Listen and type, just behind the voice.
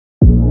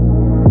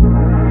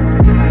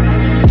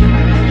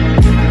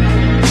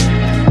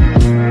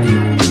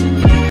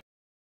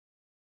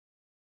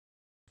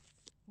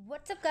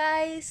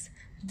guys,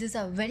 this is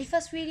our very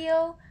first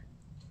video.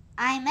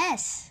 I'm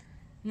S.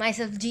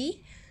 Myself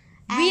G.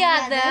 And We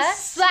are the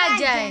Swag Swag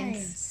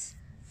Giants.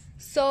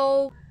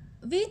 So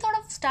we thought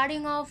of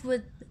starting off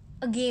with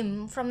a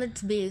game from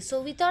its base.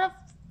 So we thought of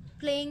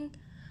playing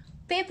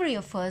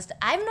Paper first.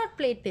 I've not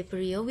played Paper.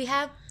 We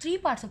have 3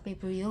 parts of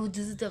Paper.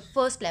 This is the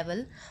first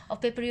level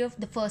of Paper,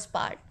 the first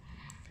part.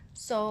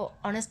 So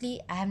honestly,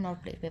 I have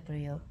not played Paper.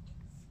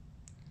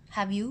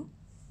 Have you?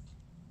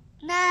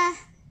 Nah.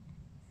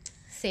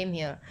 Same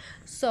here.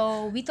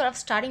 So we thought of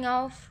starting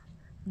off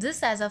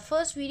this as our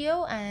first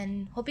video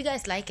and hope you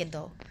guys like it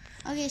though.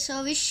 Okay,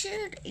 so we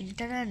should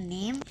enter a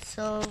name.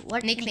 So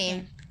what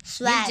Nickname.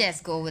 Swag. We'll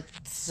just go with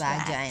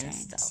Swag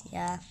Giants though.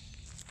 Yeah.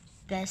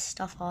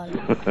 Best of all.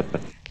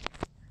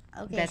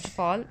 Okay. Best of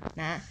all,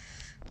 nah.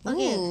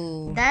 Okay.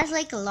 Ooh. There's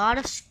like a lot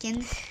of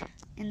skins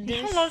in We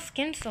this. have a lot of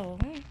skins though.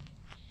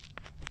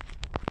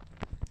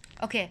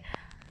 Okay.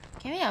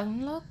 Can we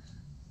unlock?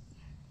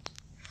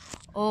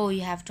 Oh,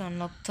 you have to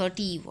unlock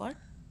 30 what?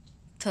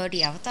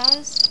 30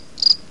 avatars?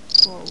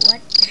 For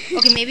what?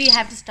 Okay, maybe you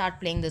have to start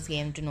playing this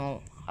game to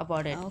know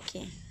about it.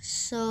 Okay.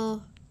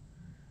 So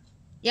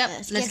Yep,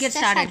 let's get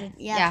started.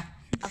 Yeah.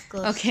 Of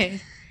course.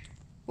 Okay.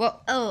 Whoa.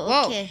 Oh,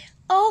 Whoa. okay.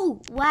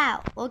 Oh,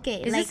 wow.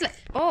 Okay. Is this like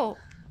oh?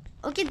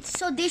 Okay,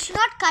 so they should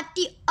not cut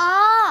the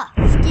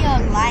your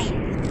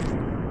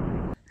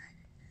line.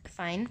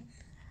 Fine.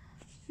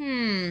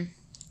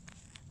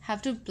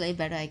 Have to play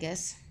better, I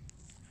guess.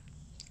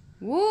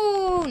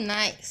 Woo,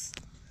 nice.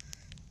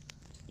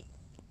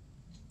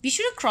 We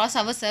should have crossed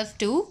ourselves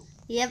too.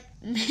 Yep.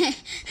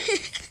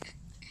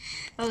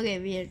 Okay,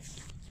 weird.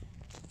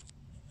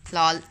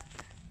 Lol.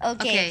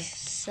 Okay,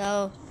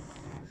 so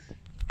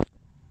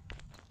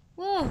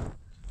whoa.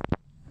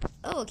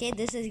 Oh, okay,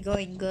 this is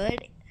going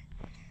good.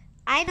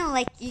 I know,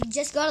 like you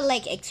just gotta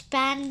like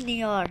expand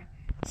your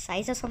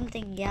size or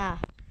something. Yeah.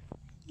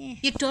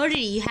 Your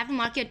territory. You have to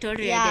mark your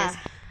territory, I Yeah. guess.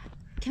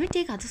 Can we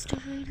take other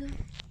territory though?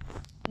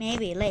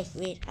 Maybe. Like,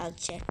 wait, I'll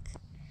check.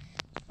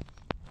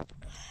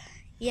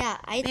 Yeah,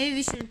 Maybe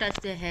we shouldn't touch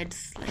their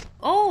heads. Like,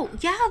 oh,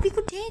 yeah, we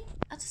could take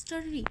other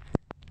territory.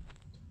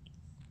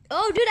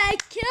 Oh, dude, I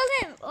killed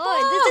him. Oh,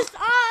 this is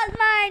all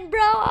mine,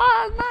 bro.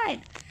 All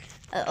mine.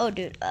 Oh,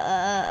 dude.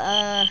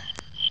 I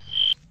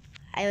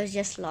was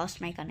just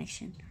lost my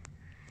connection.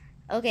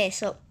 Okay,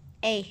 so,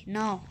 hey,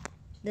 no.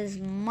 This is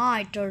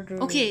my territory.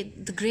 Okay,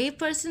 the gray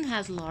person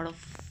has a lot of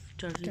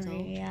territory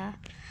though. Yeah.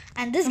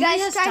 And this Somebody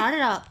guy has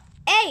started up.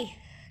 Hey,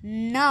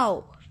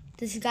 no.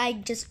 This guy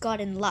just got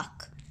in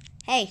luck.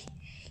 Hey,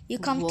 you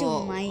come Whoa,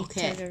 to my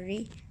okay.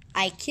 territory.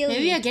 I kill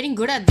Maybe we you. are getting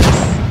good at this.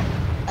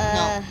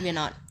 No, we're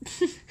not.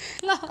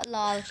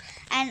 Lol.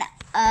 And,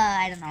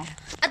 I don't know.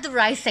 At the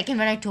right second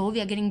when I told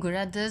we are getting good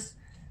at this,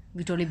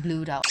 we totally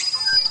blew it out.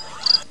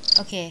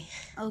 Okay,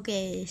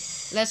 Okay.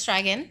 let's try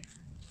again.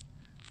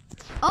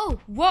 Oh,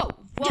 Whoa,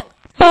 whoa.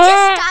 we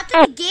just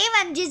started the game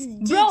and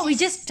just... Bro, we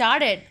just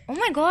started. Oh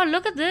my god,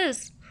 look at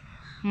this.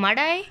 Mud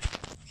eye.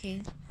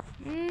 Okay.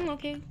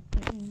 Okay.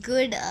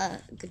 Good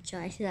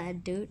choice,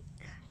 that dude.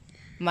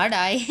 Mud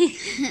eye.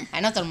 I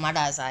know the mud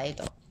eye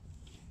though.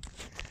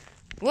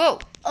 Whoa.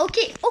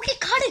 Okay,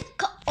 cut it.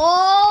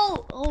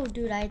 Oh,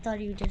 dude, I thought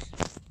you just...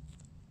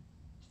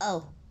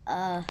 Oh,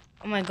 Oh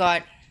my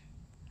god.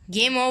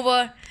 Game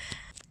over.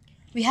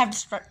 We have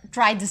to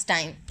try this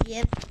time.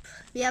 yep.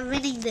 We are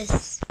winning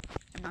this.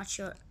 I'm not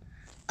sure.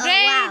 Oh,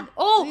 Great. wow.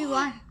 Oh. We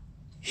won.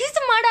 He's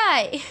the mud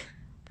eye.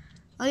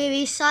 Okay,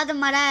 we saw the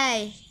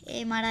Madai.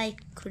 Hey, Madai,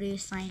 could you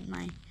sign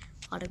my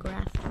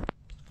autograph,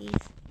 please?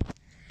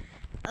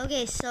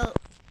 Okay, so...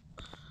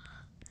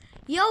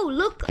 Yo,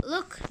 look.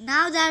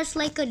 Now there's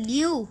like a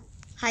new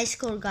high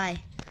score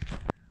guy.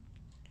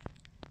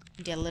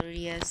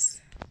 Delirious.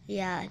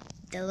 Yeah,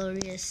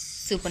 Delirious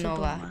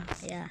Supernova.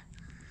 Yeah.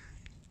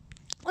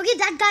 Okay,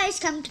 that guy is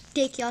come to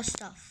take your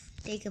stuff.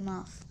 Take him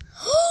off.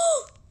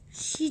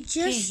 She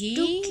just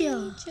took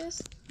your...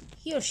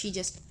 He or she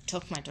just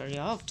took my territory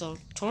off.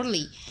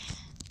 Totally.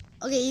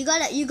 Okay, you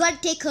gotta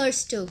take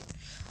hers too.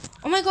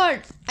 Oh my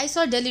god. I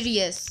saw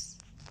Delirious.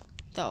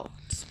 Though.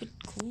 It's a bit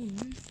cool.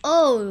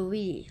 Oh,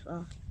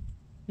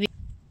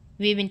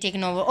 We've been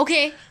taken over.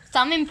 Okay.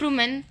 Some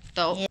improvement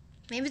though. Yep.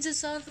 Maybe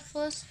this is the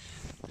first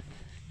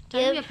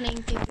time Yep. we are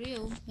playing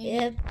Paper.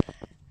 Yep.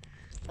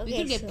 We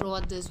could get pro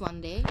at this one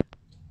day.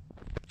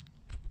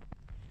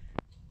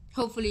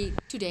 Hopefully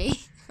today.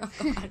 Oh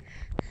god.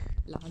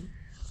 Lol.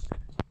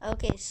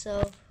 Okay,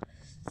 so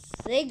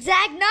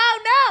zigzag.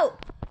 No.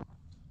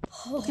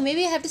 Okay,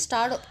 maybe I have to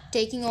start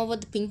taking over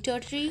the pink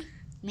territory.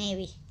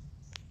 Maybe.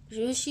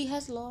 She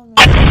has a lot. I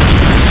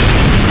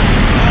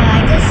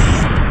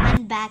just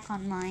went back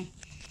on my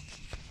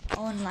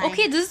own line.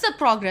 Okay, this is the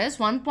progress.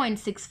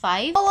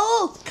 1.65.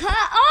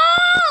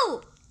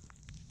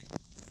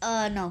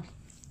 No.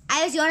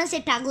 I was gonna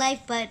say tag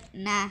life, but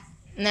nah.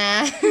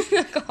 Nah.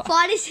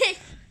 46.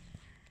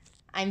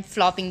 I'm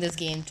flopping this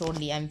game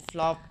totally. I'm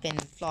flopping.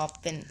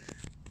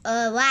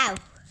 Wow.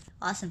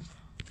 Awesome.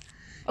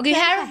 Okay,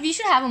 we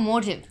should have a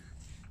motive.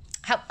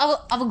 Have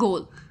our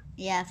goal.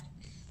 Yeah.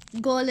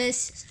 Goal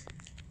is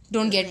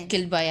Don't get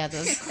killed by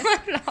others.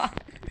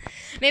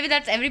 Maybe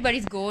that's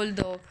everybody's goal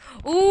though.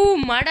 Ooh,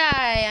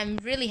 Madai, I'm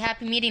really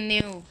happy meeting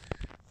you.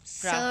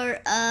 Sir,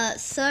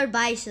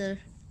 bye, sir.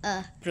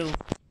 Bro.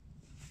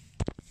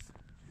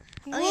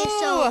 Okay,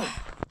 so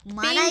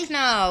Madai Pink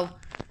now.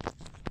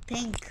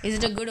 pink. Is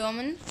it a good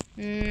omen?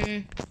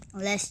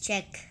 Let's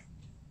check.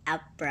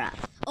 Abra.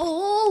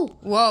 Oh!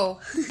 Whoa.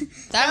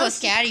 That was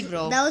scary,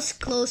 bro. That was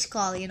close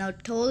call,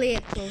 totally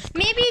a close.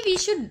 Maybe we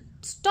should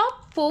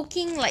stop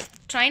poking, like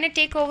trying to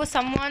take over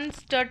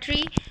someone's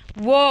territory.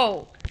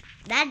 Whoa.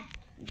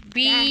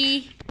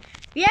 We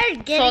are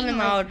getting sold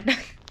him out.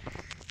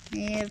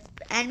 Yep.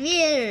 And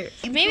we're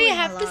Maybe we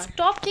have to lot.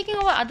 stop taking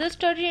over others'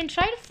 territory and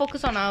try to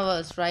focus on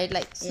ours, right?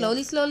 Like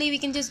slowly we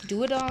can just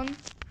do it on.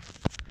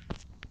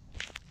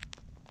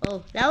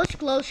 Oh, that was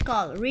close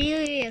call.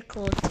 Really a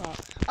close call.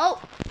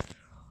 Oh,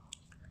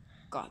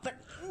 God, but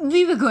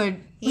we were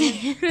good.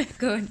 We were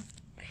good.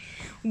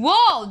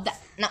 Whoa,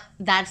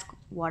 that's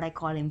what I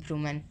call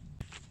improvement.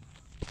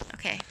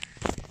 Okay,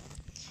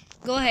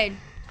 go ahead.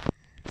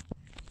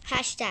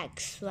 hashtag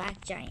swag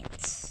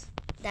giants.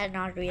 That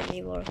not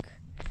really work.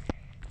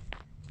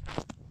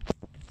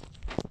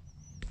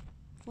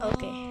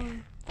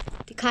 Okay.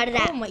 Cut it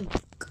Oh out. my.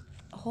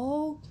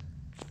 Oh.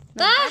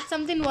 That's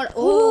something what.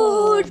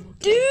 Oh,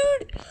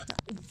 dude.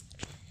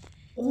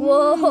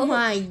 Oh Whoa.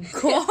 my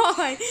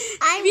God.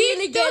 I'm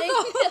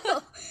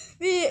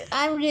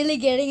really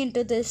getting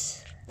into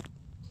this.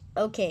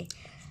 Okay.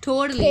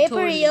 Totally.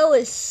 Paper.io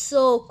is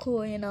so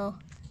cool,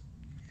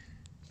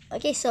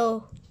 Okay,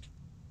 so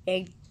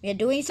we're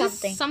doing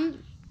something.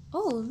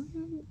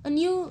 A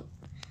new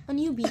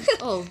bee.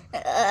 Oh, he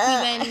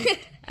went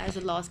as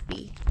a lost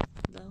bee.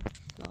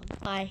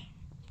 Bye.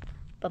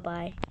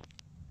 Bye-bye.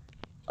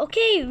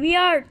 Okay, we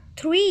are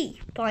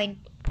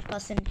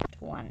 3.1%.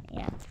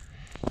 Yeah.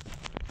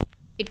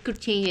 It could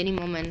change any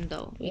moment,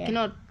 though.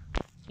 Yeah.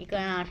 You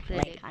cannot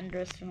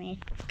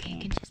underestimate. Okay,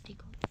 you can just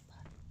take over.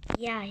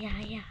 Yeah.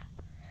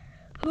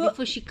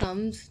 Before she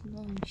comes,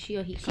 no, she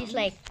or he comes. She's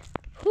like,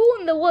 who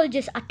in the world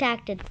just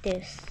attacked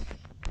this?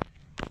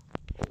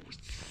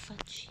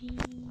 Sachi.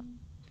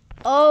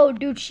 Oh,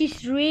 dude,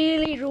 she's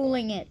really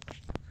ruling it.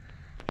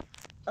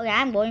 Okay,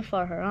 I'm going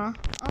for her, huh?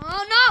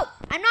 Oh, no!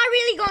 I'm not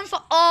really going for...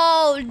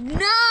 Oh,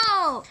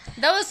 no!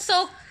 That was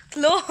so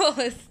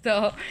close,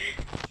 though.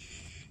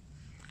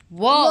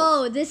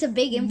 Whoa. Whoa, this is a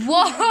big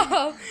improvement.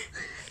 Whoa.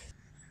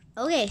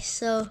 Okay,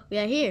 so we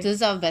are here. This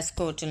is our best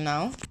score till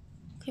now.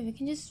 Okay, we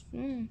can just...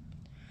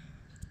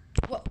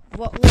 What?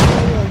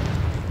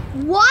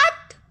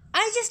 What?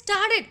 I just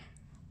started.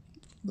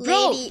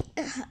 Bro, Lady.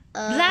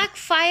 black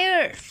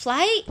fire,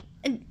 fly.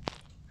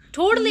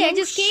 Totally, I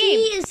just She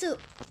came. is a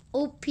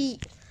OP.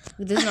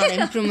 This is not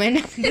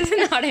improvement. This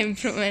is not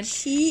improvement.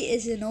 She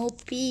is an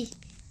OP.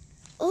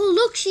 Oh,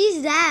 look,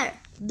 she's there.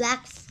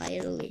 Black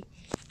fiery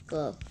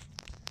girl.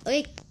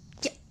 Okay.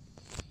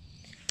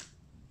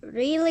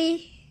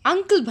 Really?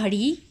 Uncle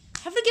Buddy,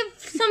 have to give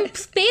some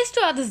space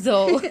to others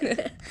though.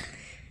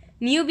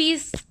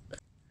 Newbies.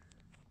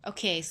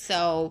 Okay,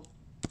 so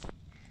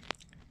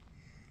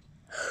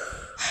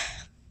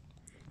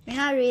We're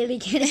not really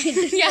getting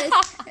into yeah.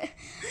 this.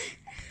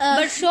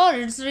 But sure,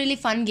 it's a really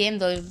fun game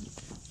though.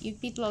 You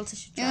people also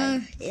should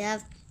try. Yeah.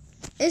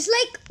 It's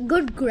like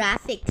good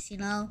graphics,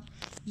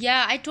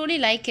 Yeah, I totally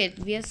like it.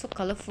 We are so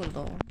colorful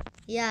though.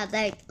 Yeah,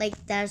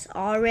 like there's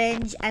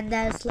orange and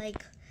there's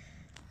like...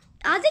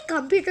 Are the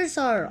computers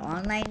or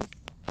online?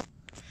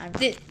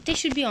 They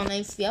should be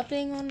online. We are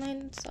playing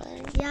online, so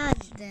Yeah.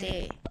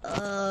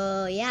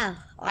 Yeah.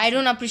 I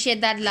don't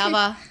appreciate that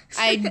lava.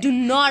 I do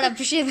not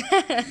appreciate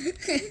that.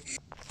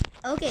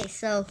 Okay,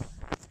 so...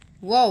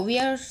 Whoa, we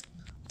are...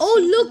 Oh,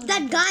 look,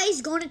 that guy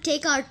is going to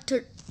take our...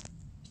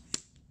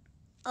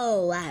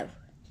 Oh, wow.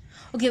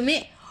 Okay,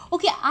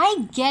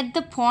 I get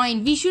the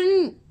point. We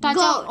shouldn't touch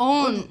our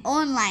own.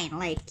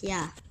 Online,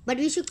 yeah. But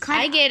we should cut...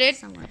 I get it.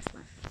 Someone's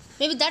one.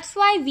 Maybe that's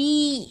why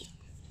we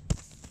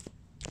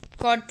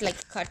got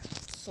cut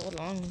so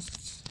long.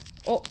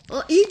 Oh,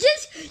 You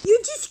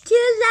just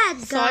killed that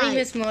guy. sorry,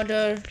 Miss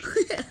Murder.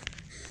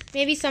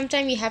 Maybe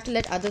sometime we have to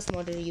let others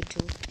murder you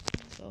too.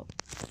 So.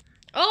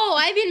 Oh,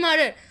 I've been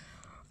murdered.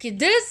 Okay,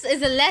 this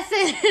is a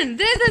lesson.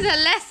 This is a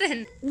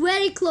lesson.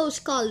 Very close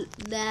call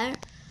there.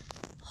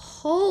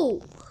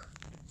 Holy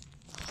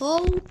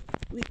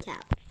cow.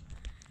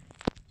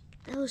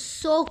 That was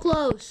so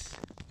close.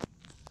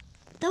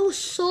 That was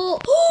so...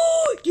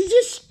 Oh, you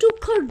just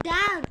took her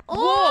down.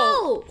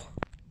 Oh. Whoa.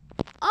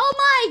 Oh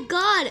my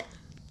god.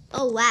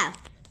 Oh, wow.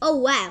 Oh,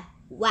 wow.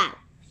 Wow.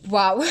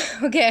 Wow.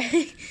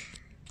 Okay.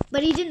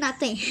 But he did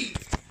nothing.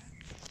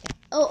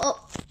 Oh.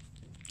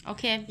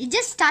 Okay. You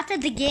just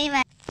started the game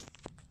and...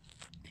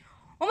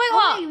 Oh my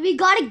god. Oh, we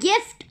got a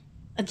gift.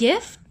 A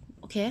gift?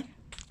 Okay.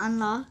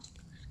 Unlock.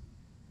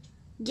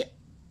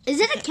 Is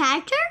it a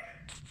character?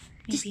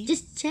 Maybe.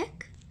 Just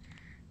check.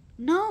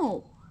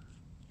 No.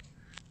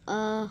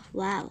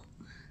 Wow.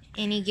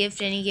 Any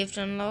gift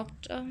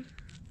unlocked?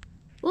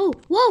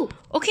 Whoa.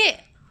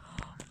 Okay.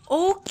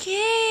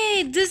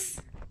 This.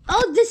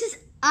 Oh, this is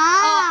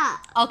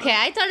Ah! Okay,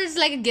 I thought it's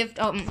like a gift.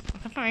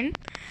 Fine.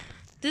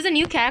 This is a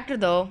new character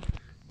though.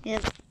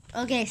 Yep.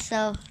 Okay,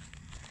 so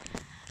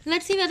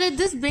Let's see whether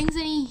this brings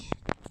any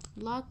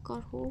luck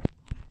or hope.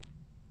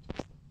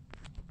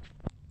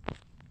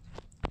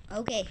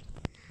 okay.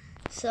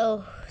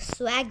 So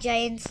Swag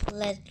Giants,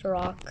 let's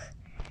rock.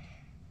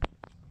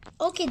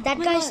 Okay, that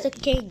my guy's God. the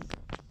king.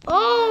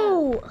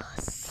 Oh,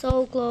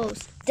 so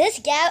close. This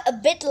gave a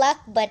bit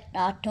luck, but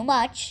not too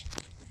much.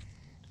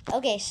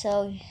 Okay,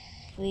 so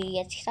we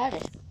get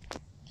started.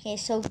 Okay,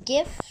 so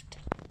gift.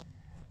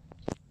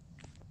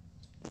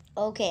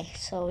 Okay,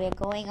 so we're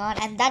going on,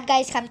 and that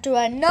guy's come to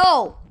a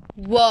no.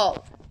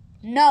 Whoa.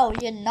 No,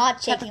 you're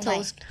not Chapter taking my.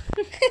 toast.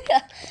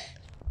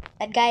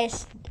 That guy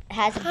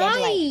has a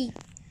deadline.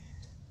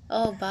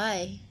 Oh,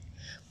 bye.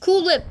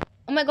 Cool Whip.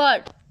 Oh my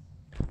god.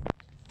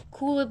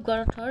 Cool Whip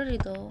got authority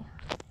though.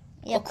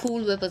 Yep. A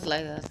Cool Whip is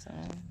like that. So.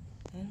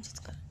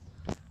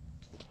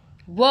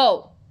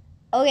 Whoa.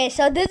 Okay,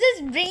 so this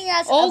is bringing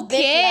us a bit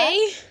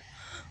Okay.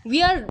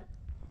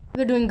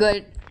 We're doing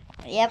good.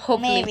 luck. Yep,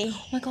 Hopefully. maybe.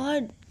 Oh my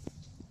god.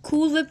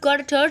 Cool Whip got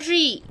a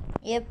tertiary.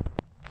 Yep.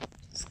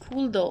 It's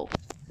cool though.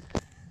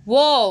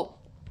 Whoa.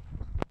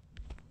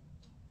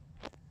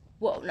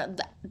 Whoa. Now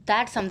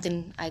that's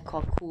something I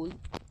call cool.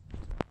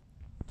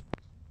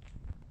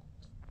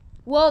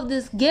 Whoa,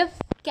 this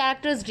gift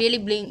character is really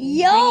bringing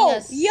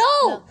us.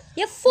 luck.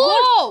 You're fourth.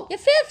 Whoa. You're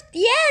fifth.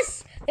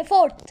 Yes, you're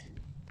fourth.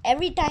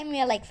 Every time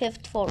we're like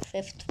fifth, fourth,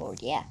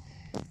 yeah.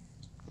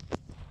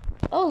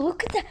 Oh,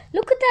 look at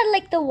that,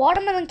 like the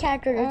watermelon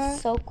character.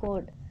 It's so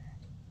cool.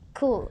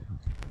 Cool.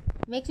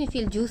 Makes me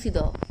feel juicy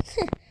though.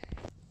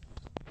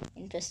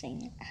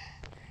 Interesting.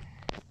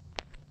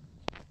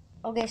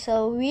 Okay,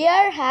 so we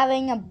are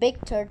having a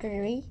big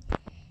territory.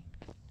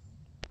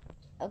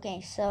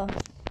 Okay, so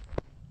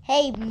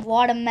hey,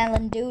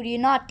 watermelon dude, you're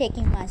not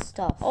taking my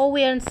stuff. Oh,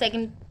 we are in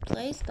second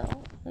place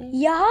though.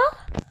 Yeah?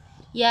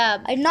 Yeah.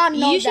 I did not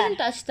know You that. shouldn't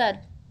touch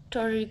that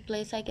torii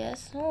place, I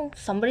guess. Oh,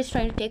 somebody's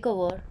trying to take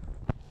over.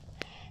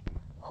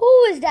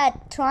 Who is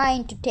that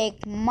trying to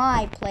take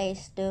my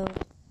place, dude?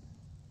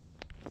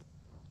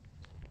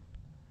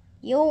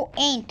 You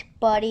ain't,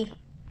 buddy.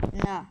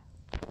 No.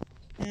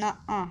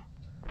 Nuh-uh.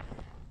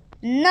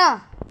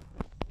 No.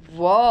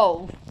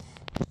 Whoa.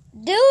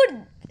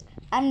 Dude,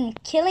 I'm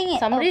killing it.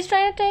 Somebody's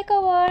trying to take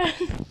over.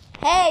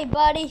 Hey,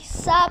 buddy,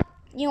 sup?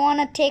 You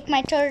wanna take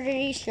my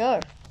territory?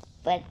 Sure.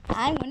 But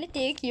I'm gonna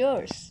take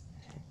yours.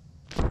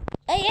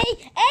 Hey,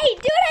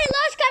 dude, I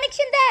lost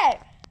connection there.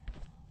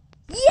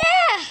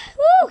 Yeah!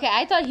 Woo! Okay,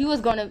 I thought he was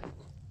gonna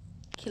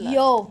kill us.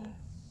 Yo,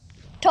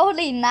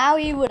 totally, now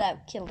he would have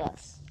killed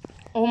us.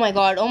 Oh my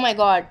god, oh my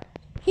god.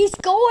 He's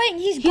going.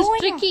 He's going.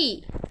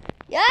 tricky.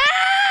 Yeah!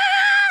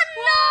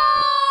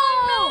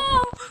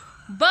 No!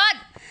 But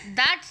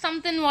that's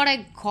something what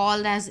I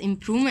called as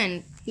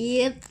improvement.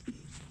 Yep.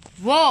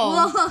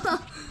 Whoa. Whoa.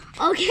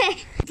 Okay.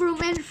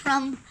 Improvement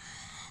from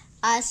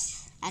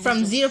us. And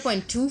From us.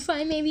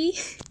 0.25 maybe?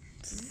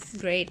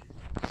 Great.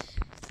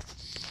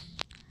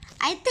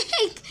 I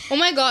think. Oh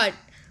my god.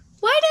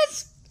 Why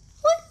does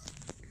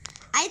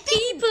I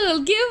think. people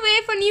give way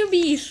for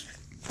newbies?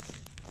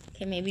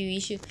 Okay, maybe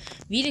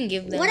we didn't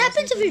give them. What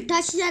happens if you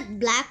touch that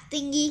black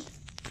thingy?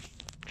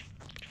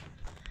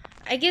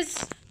 I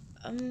guess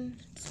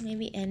it's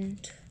maybe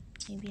end.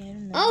 Maybe I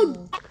don't know.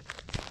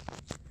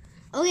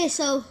 Oh. Okay,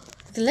 so.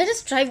 Let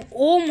us try.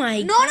 Oh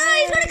my No, god. no,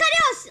 he's gonna cut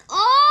us.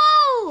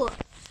 Oh.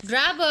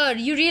 Grabber,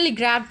 you really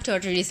grabbed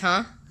turtles,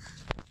 huh?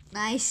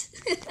 Nice.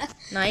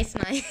 Nice.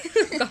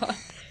 God.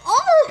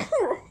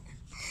 Oh.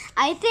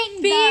 I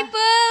think.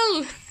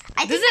 People.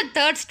 I This is a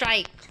third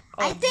strike.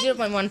 Oh, I think-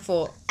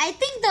 0.14. I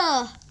think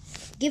the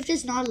gift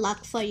is not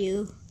luck for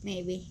you.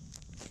 Maybe.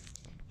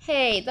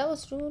 Hey, that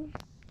was rude.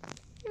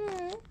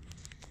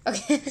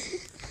 Okay.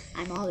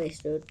 I'm always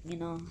rude, you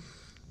know.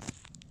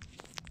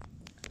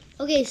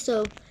 Okay,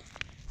 so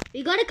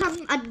we gotta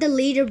come at the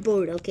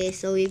leaderboard, okay?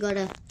 So we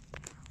gotta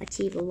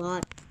achieve a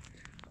lot.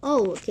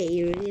 Oh, okay,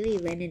 you really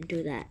went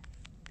into that.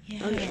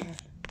 Yeah. Okay.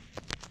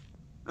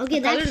 Okay,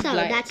 The that's color's out.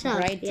 bright- That's out.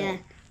 bright Yeah. though.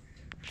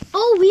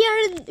 Oh,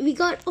 we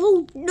got.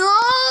 Oh no,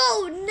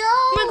 no.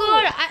 Oh my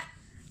god,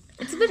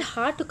 it's a bit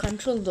hard to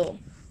control though.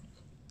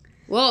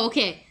 Whoa,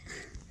 okay.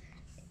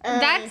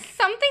 That's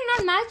something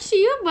not matched to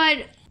you,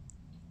 but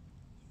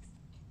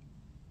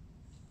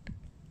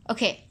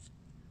okay.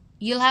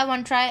 You'll have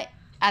one try,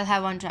 I'll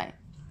have one try.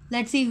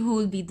 Let's see who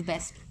will be the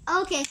best.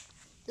 Okay,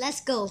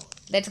 let's go.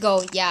 Let's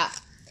go, yeah.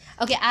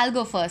 Okay, I'll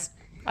go first.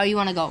 Or you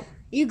wanna go?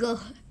 You go.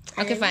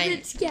 Okay, I'm fine. a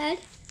bit scared.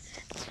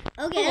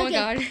 Okay, Oh my okay.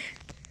 god.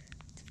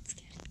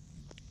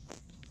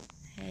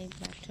 Hey,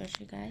 black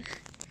torture guy.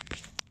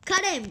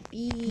 Cut him.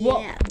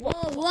 Yeah. Whoa.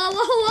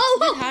 Whoa.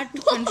 It's hard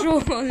to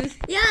control.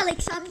 Yeah,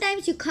 like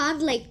sometimes you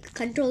can't like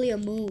control your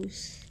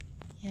moves.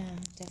 Yeah,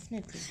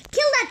 definitely.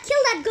 Kill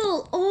that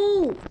goal.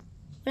 Oh,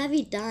 what have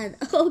you done?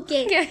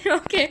 Okay.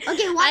 Okay.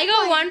 Okay, I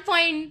got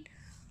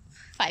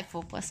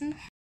 1.54%.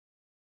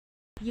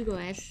 You go,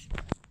 Ash.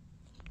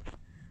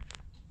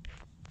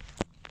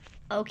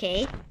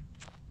 Okay.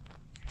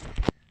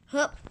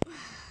 Hup.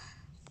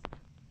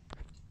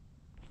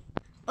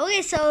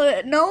 Okay,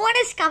 so no one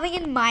is coming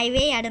in my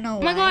way. I don't know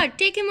Oh my why. god,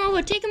 take him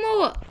over, take him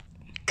over.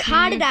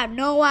 Cut it out.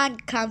 No one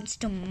comes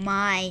to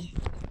my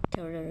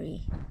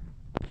territory.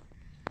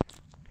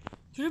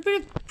 You're a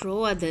bit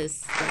pro at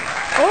this.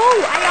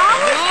 Oh, I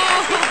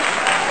almost.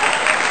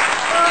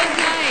 Good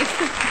life.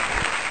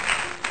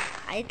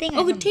 I think.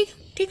 Okay, I'm-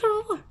 take her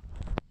over.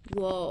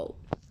 Whoa.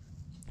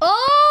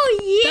 Oh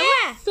yeah.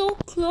 That was so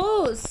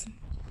close.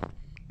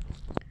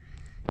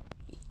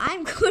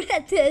 I'm good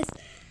at this.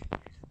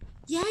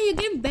 Yeah, you're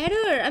getting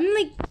better. I mean,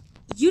 like,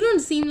 you don't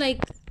seem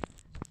like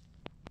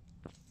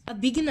a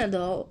beginner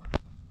though.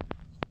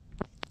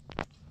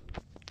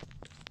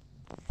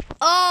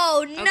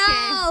 Oh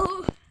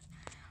no.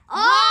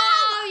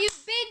 Oh, you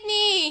beat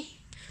me.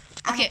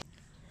 Okay.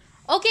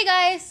 Okay,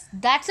 guys,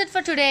 that's it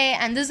for today.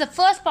 And this is the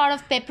first part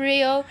of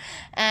Paperio.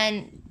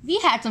 And we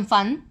had some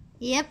fun.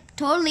 Yep,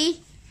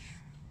 totally.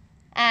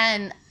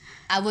 And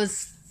I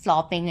was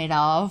flopping it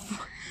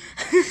off.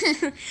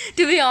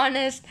 To be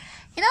honest.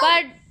 You know.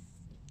 But,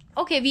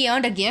 okay, we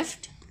earned a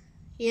gift.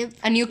 Yep.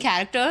 A new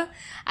character.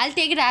 I'll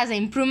take it as an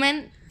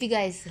improvement. If you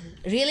guys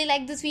really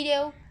like this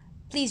video,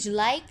 please do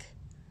like.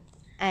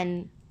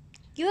 And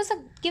give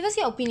us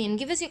your opinion.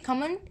 Give us your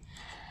comment.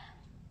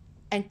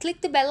 And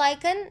click the bell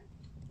icon.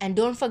 And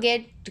don't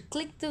forget to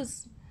click the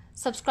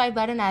subscribe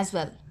button as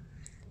well.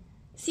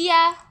 See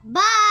ya.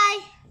 Bye.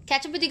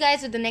 Catch up with you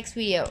guys with the next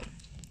video.